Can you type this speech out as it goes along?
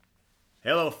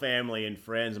Hello, family and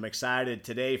friends. I'm excited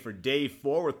today for day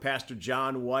 4 with Pastor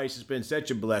John Weiss. It's been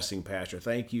such a blessing, Pastor.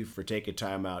 Thank you for taking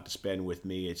time out to spend with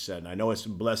me. I know it's a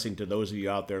blessing to those of you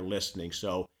out there listening.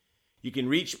 So you can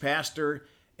reach Pastor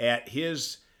at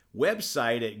his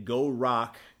website at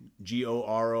GoRock,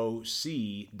 GOROC.life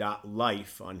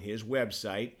on his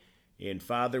website. And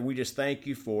Father, we just thank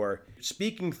you for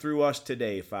speaking through us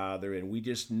today, Father, and we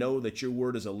just know that your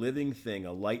word is a living thing,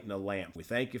 a light and a lamp. We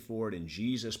thank you for it in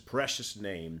Jesus' precious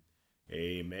name.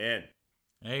 Amen.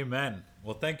 Amen.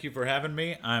 Well, thank you for having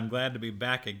me. I'm glad to be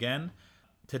back again.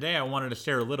 Today I wanted to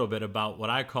share a little bit about what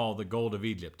I call the gold of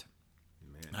Egypt.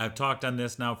 Amen. I've talked on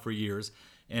this now for years,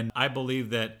 and I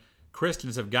believe that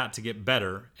Christians have got to get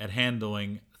better at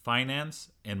handling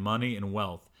finance and money and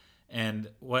wealth. And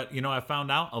I found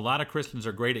out a lot of Christians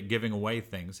are great at giving away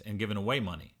things and giving away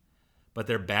money, but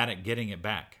they're bad at getting it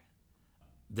back.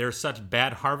 They're such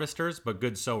bad harvesters, but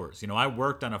good sowers. I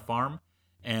worked on a farm,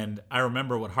 and I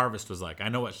remember what harvest was like. I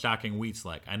know what shocking wheat's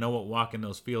like. I know what walking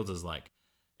those fields is like.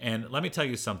 And let me tell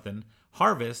you something.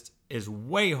 Harvest is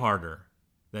way harder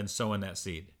than sowing that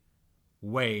seed.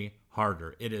 Way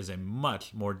harder. It is a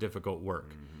much more difficult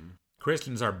work. Mm-hmm.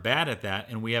 Christians are bad at that,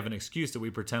 and we have an excuse that we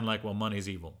pretend like, well, money's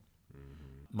evil.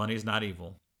 Money is not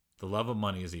evil. The love of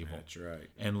money is evil. That's right.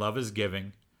 And love is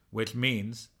giving, which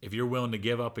means if you're willing to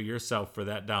give up of yourself for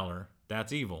that dollar,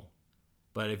 that's evil.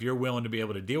 But if you're willing to be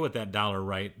able to deal with that dollar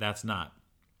right, that's not.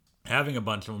 Having a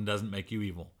bunch of them doesn't make you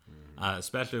evil,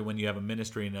 especially when you have a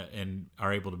ministry and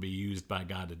are able to be used by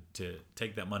God to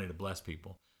take that money to bless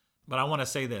people. But I want to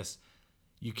say this.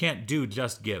 You can't do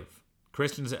just give.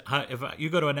 Christians, if you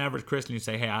go to an average Christian, you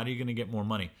say, hey, how are you going to get more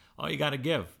money? Oh, you got to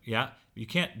give. Yeah, you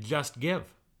can't just give.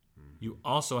 You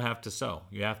also have to sow.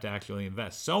 You have to actually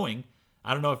invest. Sowing,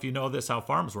 I don't know if you know this, how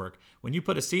farms work. When you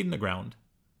put a seed in the ground,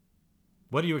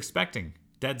 what are you expecting?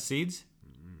 Dead seeds?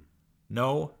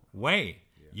 No way.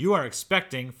 Yeah. You are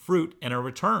expecting fruit and a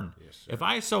return. Yes, if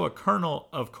I sow a kernel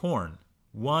of corn,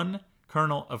 one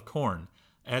kernel of corn,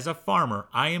 as a farmer,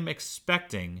 I am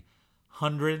expecting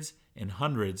hundreds and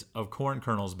hundreds of corn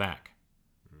kernels back.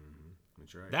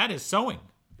 That's right. That is sowing.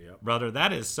 Yep. Brother,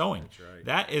 that is sowing. That's right.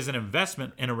 That is an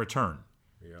investment and a return.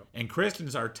 Yep. And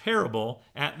Christians are terrible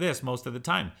at this most of the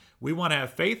time. We want to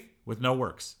have faith with no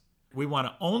works. We want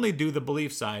to only do the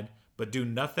belief side, but do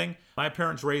nothing. My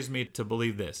parents raised me to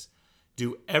believe this.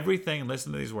 Do everything,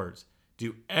 listen to these words,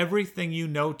 do everything you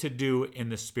know to do in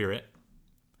the spirit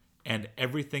and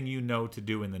everything you know to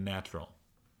do in the natural,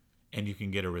 and you can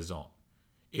get a result.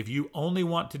 If you only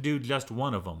want to do just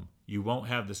one of them, you won't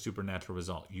have the supernatural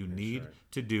result. You need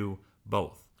to do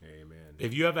both. Amen.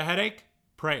 If you have a headache,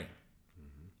 pray.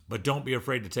 But don't be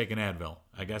afraid to take an Advil.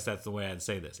 I guess that's the way I'd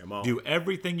say this. Do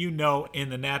everything you know in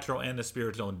the natural and the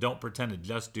spiritual, and don't pretend to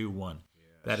just do one.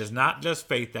 Yes. That is not just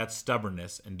faith, that's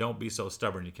stubbornness. And don't be so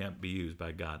stubborn you can't be used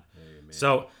by God. Amen.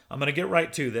 So I'm going to get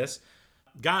right to this.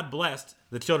 God blessed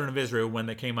the children of Israel when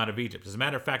they came out of Egypt. As a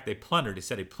matter of fact, they plundered. He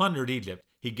said he plundered Egypt.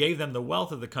 He gave them the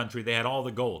wealth of the country. They had all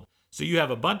the gold. So you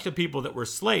have a bunch of people that were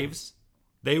slaves.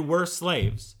 They were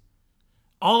slaves.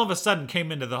 All of a sudden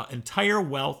came into the entire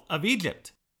wealth of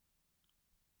Egypt.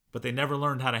 But they never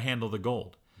learned how to handle the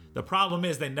gold. The problem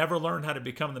is they never learned how to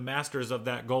become the masters of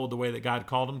that gold the way that God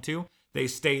called them to. They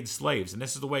stayed slaves. And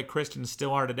this is the way Christians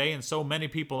still are today, and so many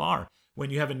people are. When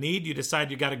you have a need, you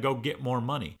decide you got to go get more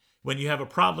money. When you have a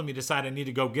problem, you decide I need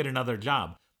to go get another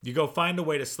job. You go find a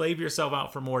way to slave yourself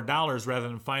out for more dollars rather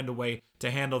than find a way to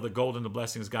handle the gold and the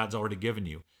blessings God's already given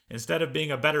you. Instead of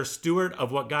being a better steward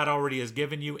of what God already has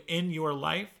given you in your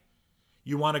life,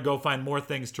 you want to go find more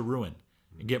things to ruin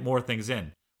and get more things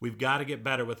in. We've got to get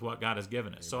better with what God has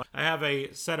given us. So I have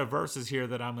a set of verses here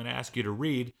that I'm going to ask you to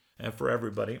read for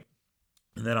everybody,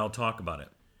 and then I'll talk about it.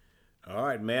 All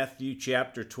right, Matthew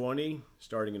chapter 20,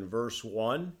 starting in verse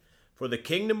 1. For the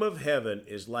kingdom of heaven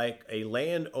is like a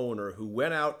landowner who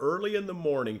went out early in the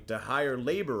morning to hire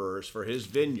laborers for his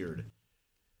vineyard.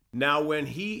 Now when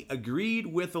he agreed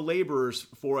with the laborers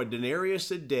for a denarius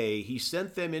a day, he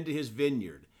sent them into his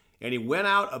vineyard. And he went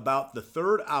out about the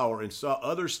 3rd hour and saw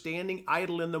others standing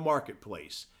idle in the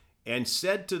marketplace, and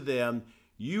said to them,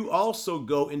 You also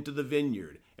go into the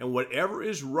vineyard, and whatever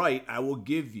is right I will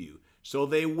give you. So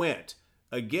they went.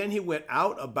 Again he went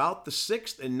out about the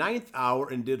 6th and 9th hour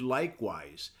and did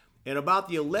likewise. And about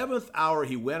the 11th hour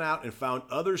he went out and found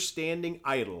others standing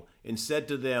idle, and said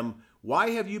to them, Why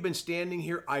have you been standing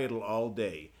here idle all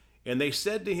day? And they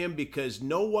said to him, Because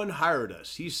no one hired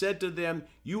us. He said to them,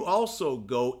 You also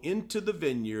go into the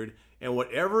vineyard, and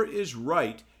whatever is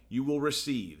right you will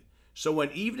receive. So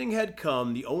when evening had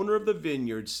come, the owner of the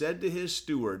vineyard said to his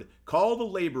steward, Call the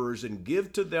laborers and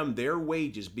give to them their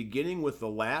wages, beginning with the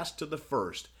last to the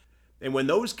first. And when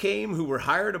those came who were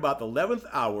hired about the 11th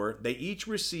hour, they each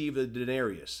received a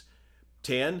denarius.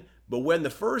 10. But when the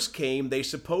first came, they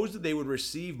supposed that they would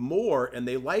receive more, and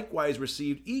they likewise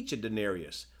received each a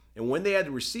denarius. And when they had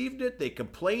received it, they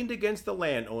complained against the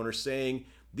landowner, saying,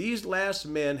 These last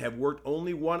men have worked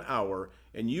only 1 hour,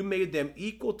 and you made them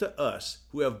equal to us,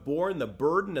 who have borne the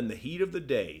burden and the heat of the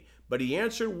day. But he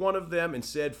answered one of them and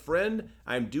said, Friend,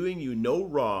 I am doing you no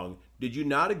wrong. Did you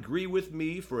not agree with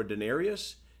me for a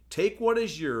denarius? Take what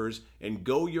is yours and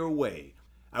go your way.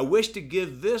 I wish to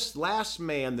give this last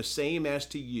man the same as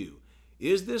to you.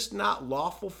 Is this not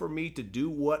lawful for me to do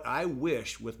what I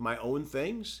wish with my own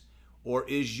things? Or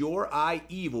is your eye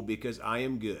evil because I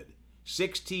am good?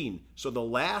 16. So the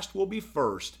last will be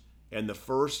first, and the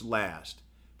first last.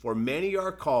 For many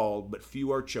are called, but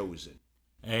few are chosen.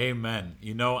 Amen.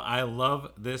 You know, I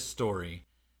love this story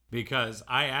because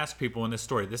I ask people in this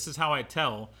story, this is how I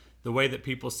tell the way that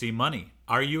people see money.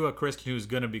 Are you a Christian who's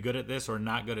going to be good at this or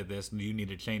not good at this? And you need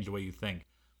to change the way you think.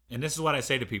 And this is what I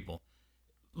say to people.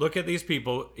 Look at these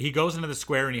people. He goes into the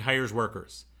square and he hires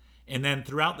workers. And then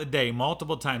throughout the day,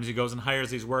 multiple times he goes and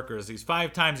hires these workers. These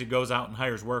 5 times he goes out and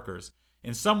hires workers.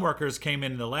 And some workers came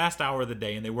in the last hour of the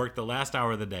day and they worked the last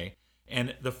hour of the day.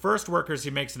 And the first workers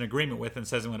he makes an agreement with and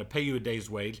says, I'm going to pay you a day's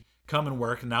wage, come and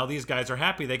work. And now these guys are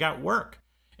happy. They got work.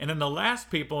 And then the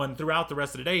last people, and throughout the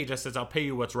rest of the day, he just says, I'll pay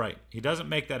you what's right. He doesn't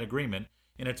make that agreement.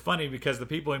 And it's funny because the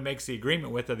people he makes the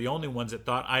agreement with are the only ones that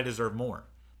thought I deserve more.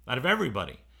 Out of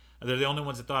everybody, they're the only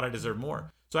ones that thought I deserve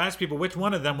more. So I ask people, which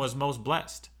one of them was most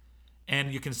blessed?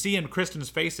 And you can see in Christians'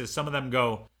 faces, some of them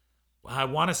go, well, I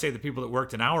want to say the people that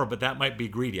worked an hour, but that might be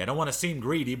greedy. I don't want to seem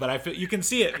greedy, but I feel you can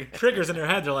see it. It triggers in their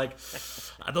head. They're like,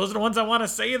 those are the ones I want to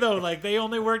say, though. Like, they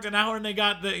only worked an hour and they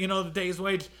got the day's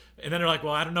wage. And then they're like,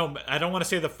 well, I don't know. I don't want to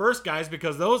say the first guys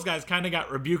because those guys kind of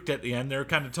got rebuked at the end. They're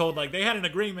kind of told, like, they had an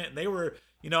agreement and they were,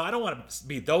 I don't want to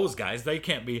be those guys. They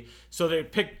can't be. So they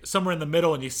pick somewhere in the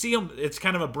middle and you see them. It's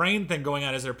kind of a brain thing going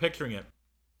on as they're picturing it.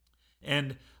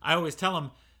 And I always tell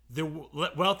them the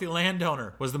wealthy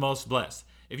landowner was the most blessed.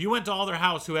 If you went to all their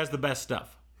house, who has the best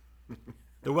stuff?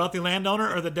 The wealthy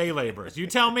landowner or the day laborers? You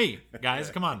tell me, guys.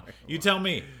 Come on. You tell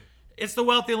me. It's the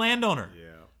wealthy landowner.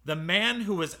 Yeah. The man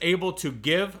who was able to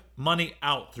give money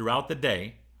out throughout the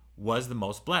day was the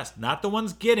most blessed. Not the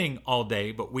ones getting all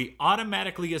day, but we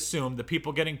automatically assume the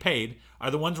people getting paid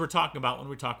are the ones we're talking about when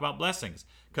we talk about blessings.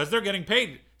 Because they're getting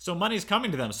paid, so money's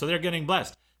coming to them, so they're getting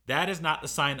blessed. That is not the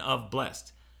sign of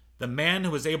blessed. The man who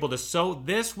was able to sow,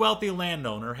 this wealthy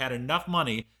landowner had enough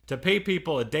money to pay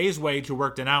people a day's wage who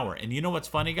worked an hour. And you know what's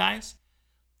funny, guys?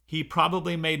 He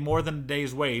probably made more than a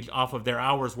day's wage off of their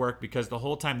hour's work because the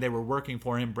whole time they were working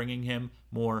for him, bringing him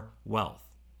more wealth.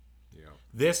 Yeah.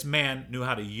 This man knew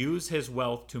how to use his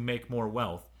wealth to make more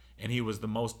wealth, and he was the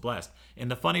most blessed. And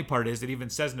the funny part is, it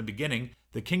even says in the beginning,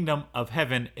 the kingdom of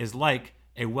heaven is like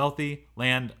a wealthy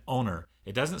landowner.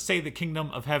 It doesn't say the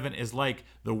kingdom of heaven is like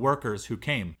the workers who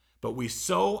came. But we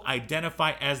so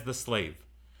identify as the slave.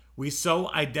 We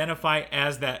so identify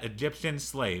as that Egyptian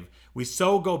slave. We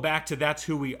so go back to that's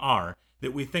who we are,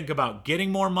 that we think about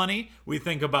getting more money. We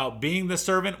think about being the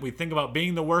servant. We think about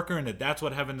being the worker, and that's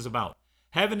what heaven is about.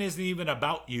 Heaven isn't even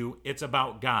about you. It's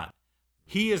about God.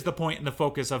 He is the point and the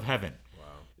focus of heaven. Wow.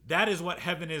 That is what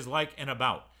heaven is like and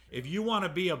about. If you want to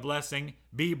be a blessing,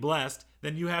 be blessed,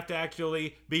 then you have to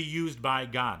actually be used by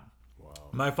God. Wow.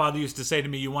 My father used to say to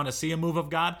me, you want to see a move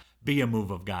of God? Be a move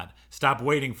of God. Stop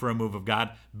waiting for a move of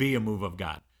God. Be a move of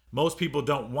God. Most people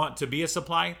don't want to be a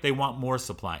supply. They want more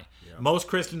supply. Yeah. Most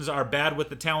Christians are bad with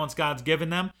the talents God's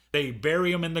given them. They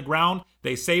bury them in the ground.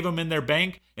 They save them in their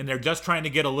bank, and they're just trying to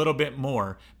get a little bit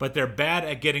more. But they're bad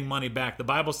at getting money back. The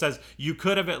Bible says you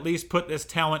could have at least put this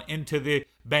talent into the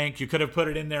bank. You could have put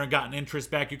it in there and gotten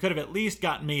interest back. You could have at least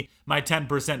gotten me my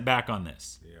 10% back on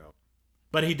this. Yeah.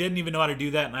 But he didn't even know how to do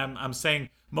that. And I'm saying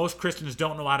most Christians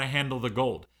don't know how to handle the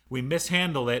gold. We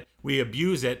mishandle it. We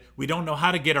abuse it. We don't know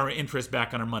how to get our interest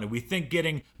back on our money. We think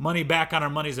getting money back on our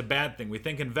money is a bad thing. We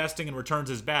think investing in returns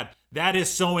is bad. That is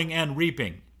sowing and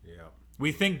reaping. Yeah.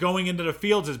 We think going into the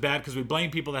fields is bad because we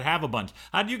blame people that have a bunch.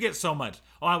 How do you get so much?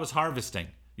 Oh, I was harvesting.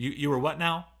 You were what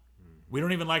now? We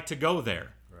don't even like to go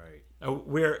there.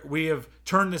 Right. We have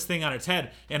turned this thing on its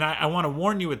head. And I want to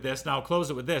warn you with this, and I'll close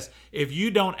it with this. If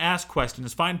you don't ask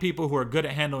questions, find people who are good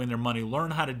at handling their money,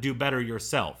 learn how to do better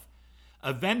yourself.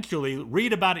 Eventually,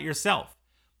 read about it yourself.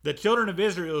 The children of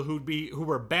Israel who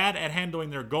were bad at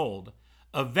handling their gold,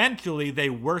 eventually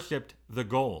they worshipped the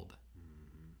gold.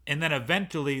 And then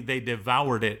eventually they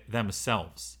devoured it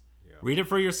themselves. Yeah. Read it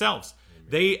for yourselves.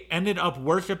 They ended up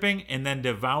worshiping and then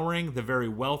devouring the very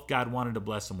wealth God wanted to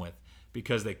bless them with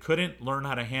because they couldn't learn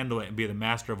how to handle it and be the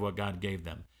master of what God gave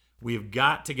them. We've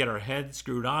got to get our heads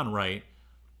screwed on right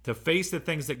to face the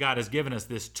things that God has given us,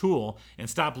 this tool, and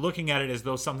stop looking at it as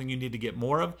though something you need to get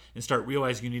more of and start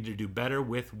realizing you need to do better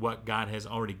with what God has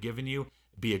already given you.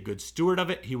 Be a good steward of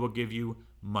it. He will give you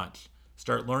much.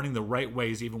 Start learning the right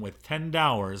ways, even with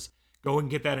 $10. Go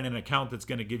and get that in an account that's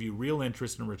going to give you real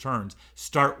interest and returns.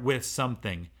 Start with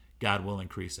something. God will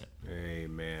increase it.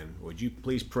 Amen. Would you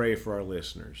please pray for our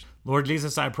listeners? Lord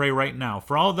Jesus, I pray right now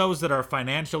for all those that are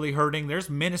financially hurting.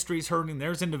 There's ministries hurting.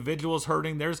 There's individuals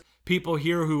hurting. There's people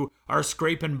here who are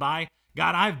scraping by.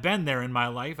 God, I've been there in my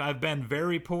life. I've been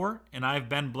very poor, and I've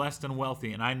been blessed and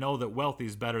wealthy, and I know that wealthy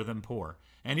is better than poor.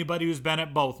 Anybody who's been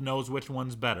at both knows which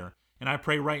one's better. And I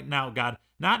pray right now, God,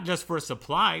 not just for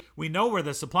supply. We know where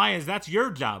the supply is. That's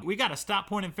your job. We got to stop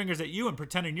pointing fingers at you and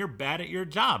pretending you're bad at your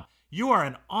job. You are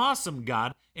an awesome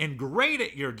God and great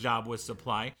at your job with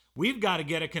supply. We've got to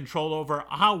get a control over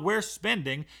how we're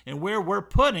spending and where we're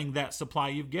putting that supply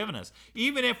you've given us.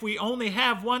 Even if we only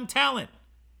have one talent,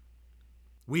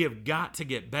 we have got to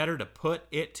get better to put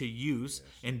it to use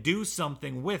and do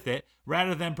something with it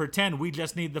rather than pretend we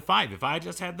just need the 5. If I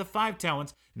just had the 5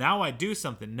 talents, now I do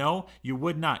something. No, you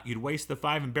would not. You'd waste the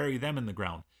 5 and bury them in the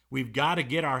ground. We've got to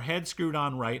get our heads screwed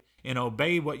on right and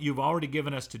obey what you've already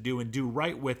given us to do and do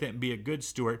right with it and be a good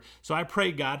steward. So I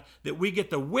pray, God, that we get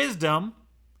the wisdom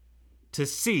to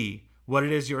see what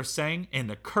it is you're saying and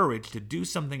the courage to do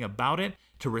something about it,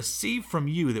 to receive from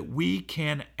you that we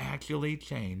can actually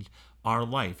change our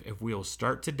life if we'll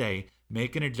start today,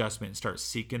 make an adjustment, and start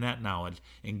seeking that knowledge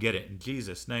and get it. In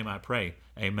Jesus' name I pray.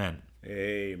 Amen.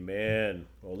 Amen.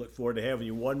 Well, look forward to having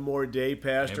you one more day,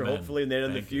 Pastor. Amen. Hopefully, and then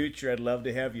in the Thank you. future, I'd love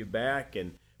to have you back.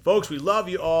 And folks, we love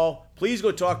you all. Please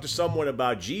go talk to someone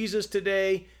about Jesus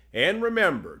today. And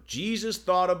remember, Jesus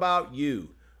thought about you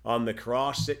on the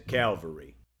cross at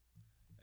Calvary.